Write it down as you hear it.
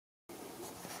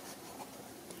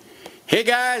Hey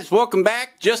guys, welcome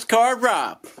back. Just Carve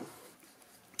Rob.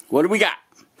 What do we got?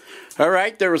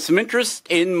 Alright, there was some interest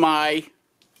in my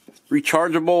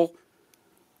rechargeable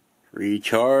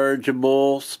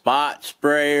spot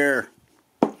sprayer.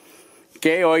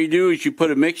 Okay, all you do is you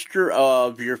put a mixture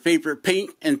of your favorite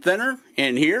paint and thinner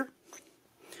in here.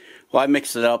 Well, I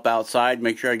mix it up outside,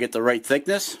 make sure I get the right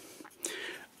thickness.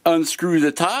 Unscrew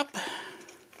the top.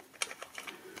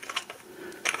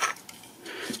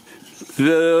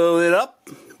 Fill it up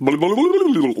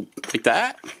like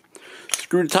that.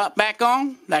 Screw the top back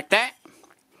on like that.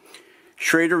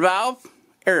 Schrader valve,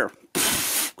 air.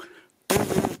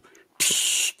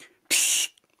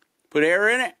 Put air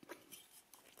in it.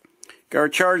 Got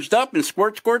it charged up and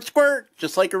squirt, squirt, squirt,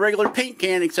 just like a regular paint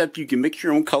can, except you can mix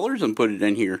your own colors and put it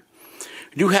in here.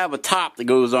 I do have a top that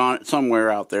goes on it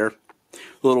somewhere out there. A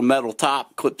little metal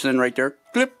top clips in right there.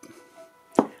 Clip.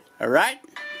 Alright?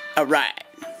 Alright.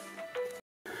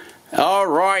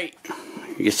 Alright.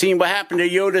 You seen what happened to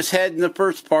Yoda's head in the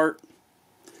first part.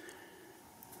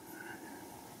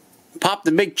 Popped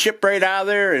the big chip right out of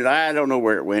there, and I don't know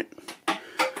where it went.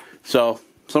 So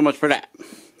much for that.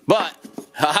 But,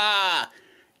 haha,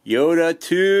 Yoda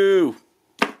 2.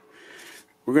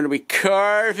 We're going to be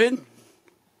carving.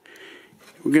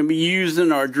 We're going to be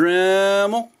using our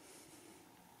Dremel.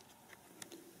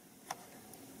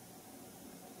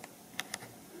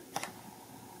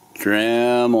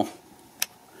 Dremel.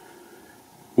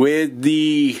 With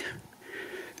the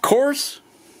coarse,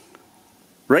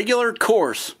 regular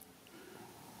coarse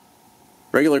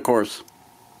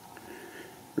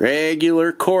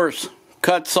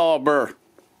kutzall burr.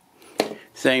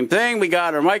 Same thing, we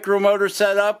got our micro motor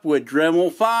set up with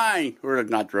Dremel fine, or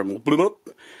not Dremel,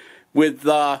 with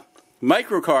the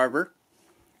micro carver,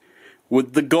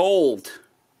 with the gold,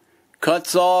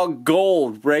 kutzall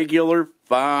gold, regular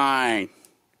fine.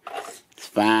 It's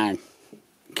fine,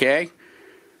 okay?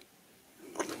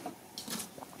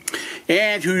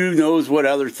 And who knows what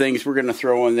other things we're going to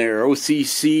throw in there.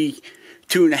 OCC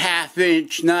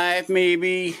 2.5-inch knife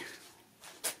maybe.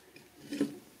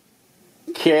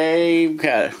 Okay,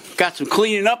 got some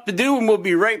cleaning up to do, and we'll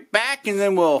be right back, and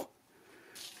then we'll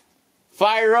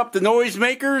fire up the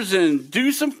noisemakers and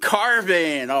do some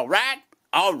carving. Alright?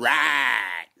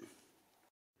 Alright.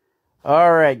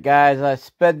 Alright guys, I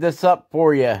sped this up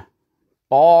for you.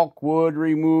 Bulk wood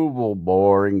removal.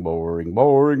 Boring, boring,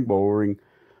 boring, boring.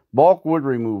 Bulk wood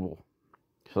removal.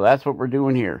 So that's what we're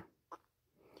doing here.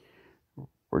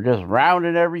 We're just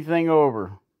rounding everything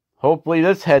over. Hopefully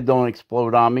this head don't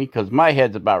explode on me, because my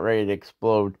head's about ready to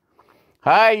explode.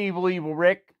 Hi, Evil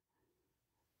Rick.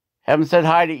 Haven't said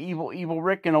hi to Evil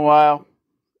Rick in a while.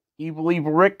 Evil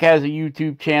Rick has a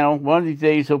YouTube channel. One of these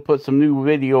days he'll put some new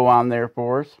video on there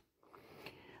for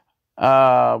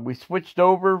us. We switched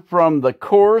over from the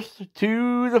coarse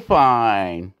to the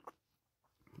fine.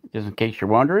 Just in case you're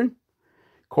wondering.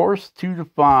 Coarse to the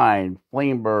fine.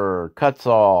 Flame burr.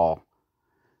 Kutzall.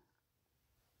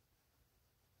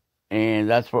 And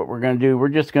that's what we're going to do. We're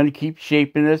just going to keep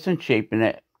shaping this and shaping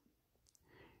it.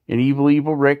 And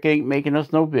Evil Rick ain't making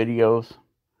us no videos.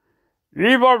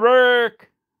 Evil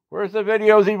Rick! Where's the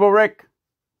videos, Evil Rick?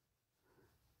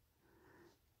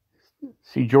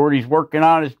 See, Jordy's working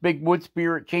on his big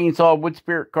chainsaw wood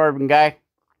spirit carving guy.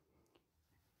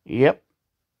 Yep.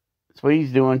 That's what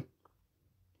he's doing.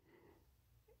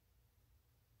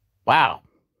 Wow.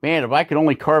 Man, if I could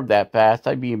only carve that fast,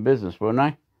 I'd be in business, wouldn't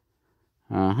I?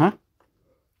 Uh-huh.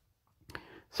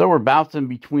 So we're bouncing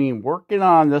between working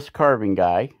on this carving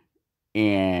guy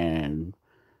and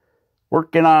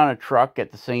working on a truck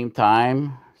at the same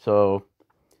time. So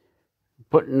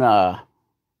putting a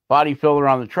body filler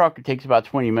on the truck, it takes about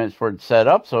 20 minutes for it to set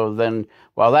up. So then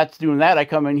while that's doing that, I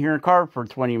come in here and carve for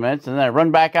 20 minutes, and then I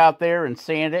run back out there and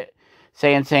sand it.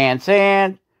 Sand, sand,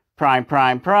 sand. Prime,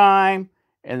 prime, prime.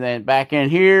 And then back in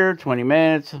here, 20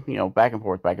 minutes, you know, back and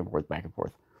forth, back and forth, back and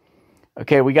forth.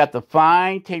 Okay, we got the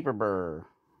fine taper burr.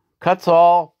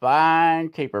 Kutzall fine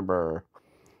taper burr.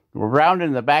 We're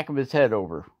rounding the back of his head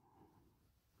over.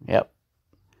 Yep.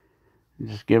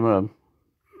 Just give him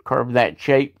carve that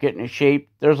shape, getting a shape.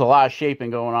 There's a lot of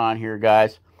shaping going on here,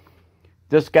 guys.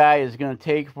 This guy is going to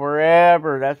take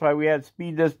forever. That's why we had to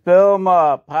speed this film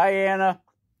up. Hi, Anna.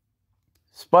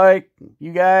 Spike,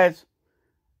 you guys.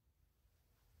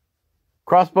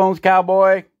 Crossbones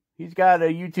Cowboy. He's got a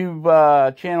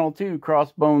YouTube channel too,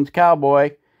 Crossbones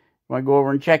Cowboy. Want to go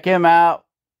over and check him out.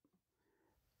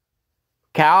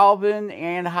 Calvin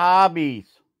and Hobbies.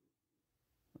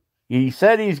 He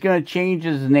said he's going to change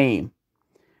his name.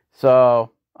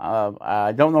 So,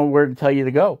 I don't know where to tell you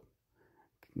to go.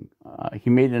 He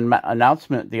made an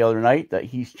announcement the other night that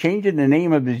he's changing the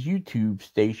name of his YouTube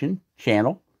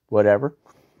channel, whatever.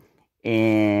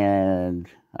 And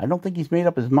I don't think he's made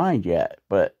up his mind yet.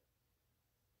 But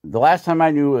the last time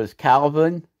I knew it was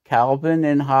Calvin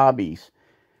and Hobbies.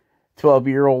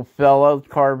 12-year-old fellow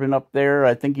carving up there.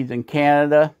 I think he's in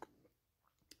Canada.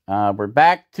 We're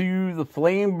back to the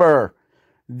flame burr.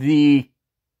 The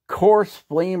coarse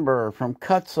flame burr from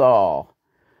Kutzall.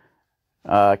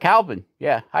 Calvin.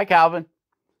 Yeah. Hi, Calvin.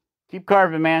 Keep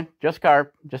carving, man. Just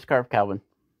carve, Calvin.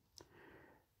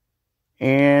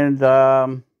 And,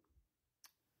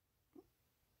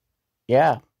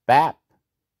 yeah, Bap.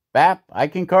 I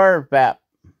can carve, Bap.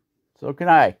 So can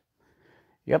I.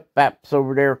 Yep, Bap's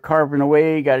over there carving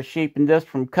away. Got a shaping disc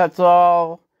from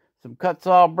Kutzall. Some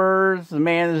Kutzall burrs. The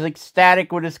man is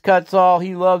ecstatic with his Kutzall.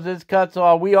 He loves his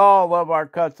Kutzall. We all love our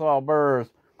Kutzall burrs.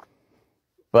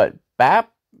 But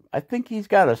Bap, I think he's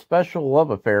got a special love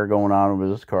affair going on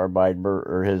with his carbide burr,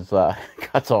 or his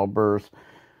Kutzall burrs.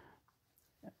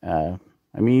 I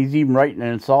mean, he's even writing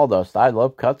in sawdust. I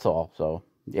love Kutzall. So,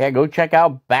 yeah, go check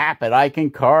out Bap at I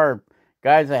Can Carve.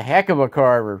 Guy's a heck of a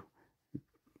carver.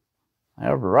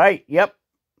 All right, yep.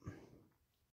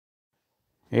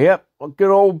 Yep, well, good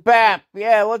old Bap.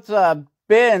 Yeah, let's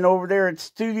Ben over there at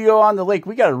Studio on the Lake.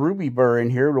 We got a ruby burr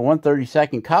in here with a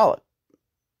 1/32 collet.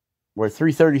 Or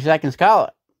 3/32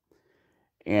 collet.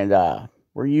 And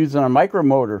we're using a micro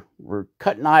motor. We're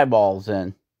cutting eyeballs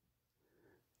in.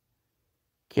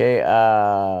 Okay,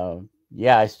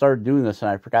 yeah, I started doing this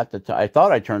and I forgot I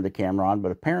thought I turned the camera on,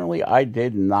 but apparently I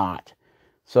did not.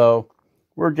 So,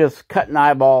 we're just cutting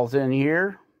eyeballs in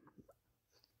here.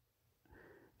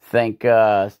 Thank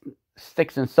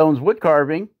Sticks and Stones Wood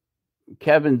Carving.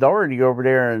 Kevin Doherty over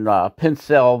there in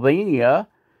Pennsylvania.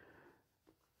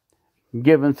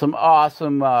 Giving some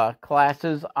awesome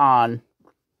classes on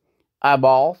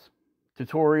eyeballs,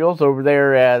 tutorials over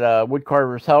there at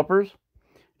Woodcarvers Helpers.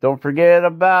 Don't forget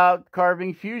about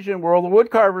Carving Fusion, World of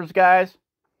Woodcarvers, guys.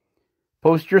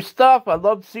 Post your stuff. I'd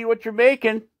love to see what you're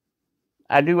making.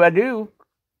 I do.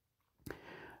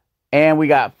 And we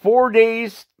got 4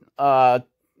 days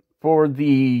for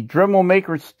the Dremel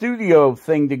Maker Studio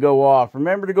thing to go off.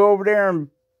 Remember to go over there and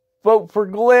vote for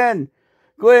Glenn.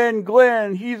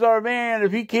 Glenn, he's our man.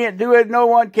 If he can't do it, no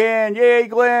one can. Yay,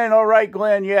 Glenn. All right,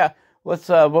 Glenn. Yeah, let's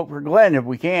vote for Glenn if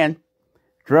we can.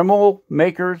 Dremel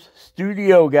Makers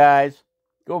Studio, guys.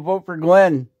 Go vote for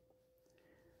Glenn.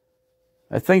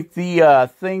 I think the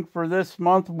thing for this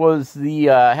month was the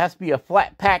has to be a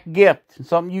flat pack gift.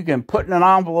 Something you can put in an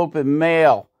envelope and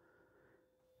mail.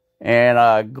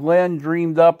 And Glenn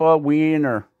dreamed up a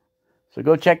winner. So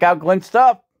go check out Glenn's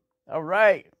stuff. All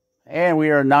right. And we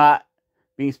are not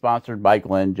being sponsored by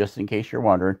Glenn, just in case you're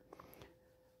wondering.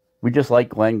 We just like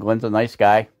Glenn. Glenn's a nice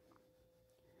guy.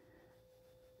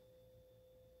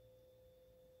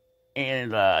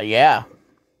 And, yeah.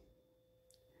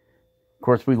 Of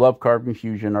course, we love Carving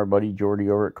Fusion. Our buddy Jordy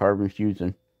over at Carving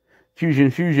Fusion.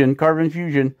 Carving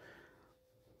Fusion.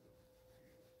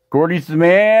 Gordy's the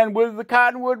man with the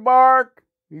cottonwood bark.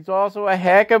 He's also a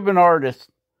heck of an artist.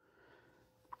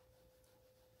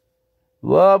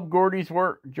 Love Gordy's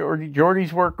work,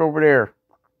 Jordy's work over there.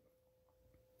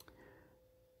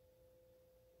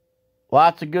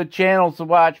 Lots of good channels to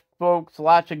watch, folks.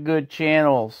 Lots of good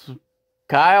channels.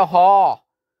 Kyle Hall.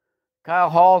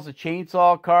 Kyle Hall's a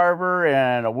chainsaw carver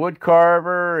and a wood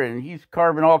carver, and he's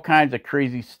carving all kinds of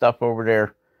crazy stuff over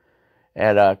there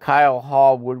at Kyle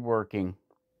Hall Woodworking.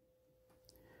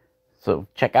 So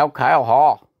check out Kyle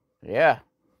Hall. Yeah,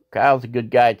 Kyle's a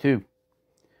good guy too.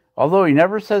 Although he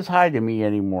never says hi to me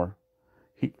anymore.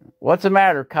 What's the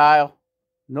matter, Kyle?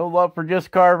 No love for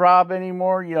Just CARVEROB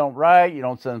anymore? You don't write? You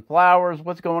don't send flowers?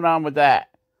 What's going on with that?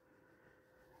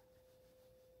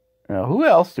 Who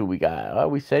else do we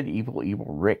got? We said Evil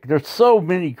Rick. There's so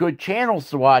many good channels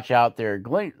to watch out there.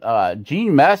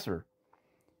 Gene Messer.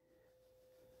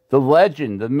 The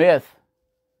legend, the myth.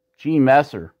 Gene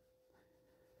Messer.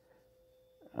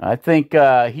 I think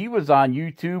he was on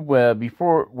YouTube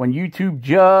when YouTube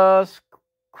just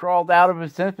crawled out of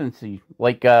its infancy.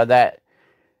 Like that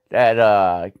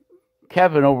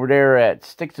Kevin over there at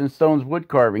Sticks and Stones Wood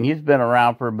Carving. He's been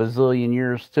around for a bazillion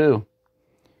years too.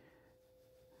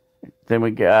 Then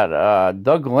we got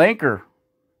Doug Linker.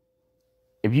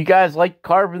 If you guys like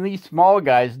carving these small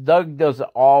guys, Doug does it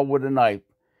all with a knife.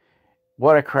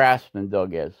 What a craftsman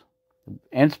Doug is.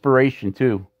 Inspiration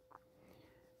too.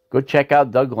 Go check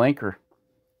out Doug Linker.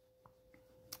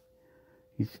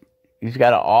 He's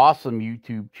got an awesome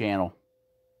YouTube channel.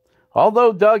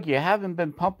 Although, Doug, you haven't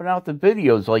been pumping out the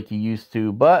videos like you used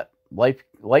to, but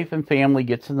life and family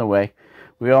gets in the way.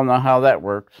 We all know how that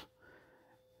works.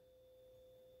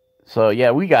 So,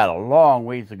 yeah, we got a long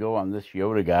ways to go on this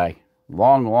Yoda guy.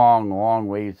 Long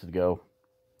ways to go.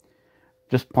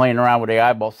 Just playing around with the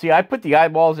eyeballs. See, I put the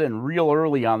eyeballs in real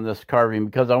early on this carving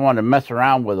because I wanted to mess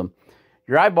around with them.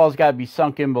 Your eyeballs got to be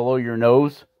sunk in below your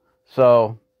nose.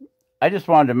 So, I just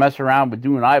wanted to mess around with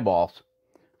doing eyeballs.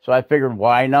 So, I figured,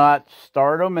 why not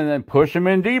start them and then push them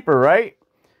in deeper, right?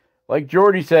 Like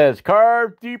Jordy says,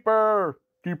 carve deeper.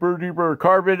 Deeper, deeper.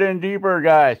 Carve it in deeper,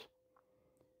 guys.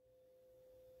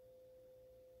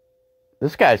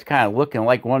 This guy's kind of looking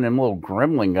like one of them little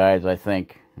gremlin guys, I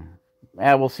think.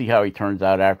 Yeah, we'll see how he turns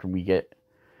out after we get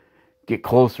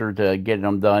closer to getting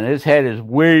him done. His head is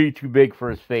way too big for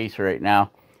his face right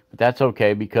now. But that's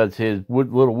okay because his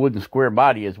little wooden square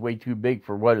body is way too big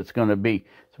for what it's going to be.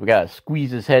 So we got to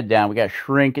squeeze his head down. We got to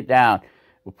shrink it down.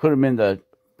 We'll put him in the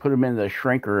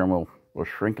shrinker and we'll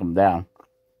shrink him down.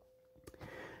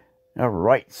 All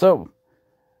right. So,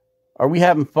 are we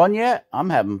having fun yet? I'm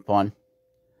having fun.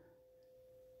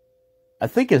 I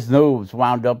think his nose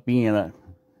wound up being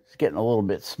it's getting a little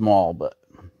bit small, but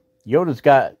the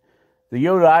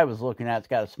Yoda I was looking at's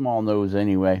got a small nose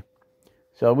anyway.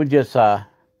 So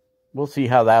we'll see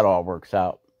how that all works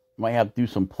out. Might have to do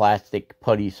some plastic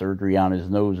putty surgery on his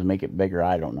nose and make it bigger.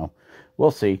 I don't know.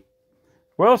 We'll see.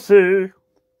 We'll see.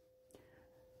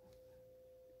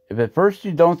 If at first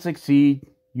you don't succeed,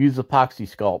 use epoxy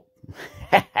sculpt.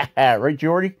 Right,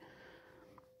 Jordy?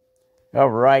 All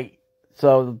right.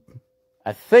 So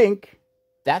I think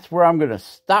that's where I'm going to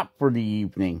stop for the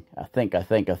evening. I think. All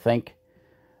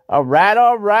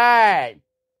right.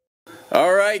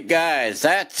 All right, guys.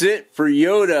 That's it for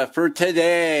Yoda for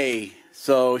today.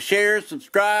 So share,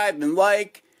 subscribe, and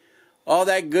like. All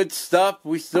that good stuff.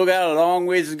 We still got a long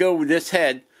ways to go with this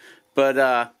head. But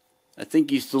I think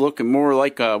he's still looking more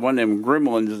like one of them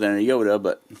gremlins than a Yoda.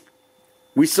 But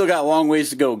we still got a long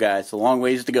ways to go, guys. A long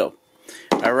ways to go.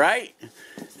 All right.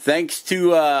 Thanks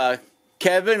to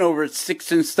Kevin over at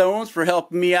Sticks and Stones for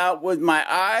helping me out with my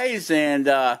eyes, and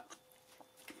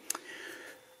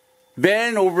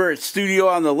Ben over at Studio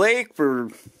on the Lake for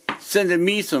sending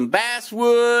me some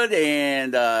basswood,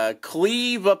 and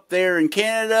Cleve up there in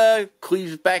Canada,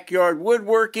 Cleve's Backyard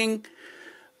Woodworking,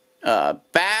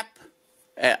 Bap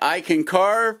at I Can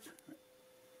Carve,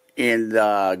 and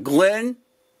Glenn.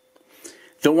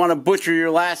 Don't want to butcher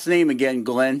your last name again,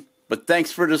 Glenn, but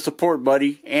thanks for the support,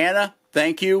 buddy. Anna,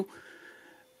 thank you.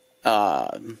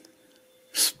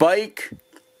 Spike,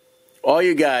 all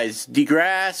you guys,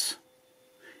 DeGrass.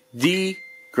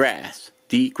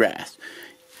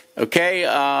 Okay,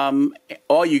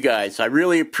 all you guys, I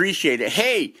really appreciate it.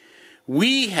 Hey,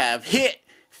 we have hit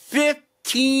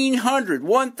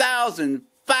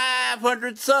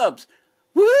 1,500 subs.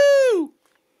 Woo!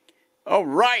 All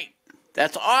right,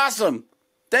 that's awesome.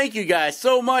 Thank you guys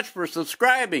so much for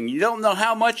subscribing. You don't know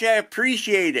how much I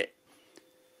appreciate it.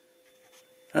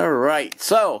 Alright,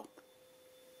 so,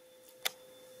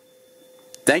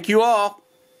 thank you all,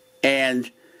 and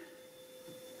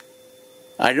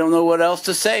I don't know what else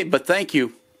to say, but thank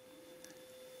you.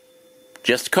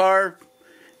 Just carve,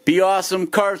 be awesome,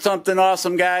 carve something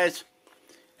awesome, guys,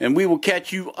 and we will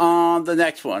catch you on the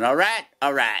next one, alright?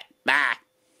 Alright, bye.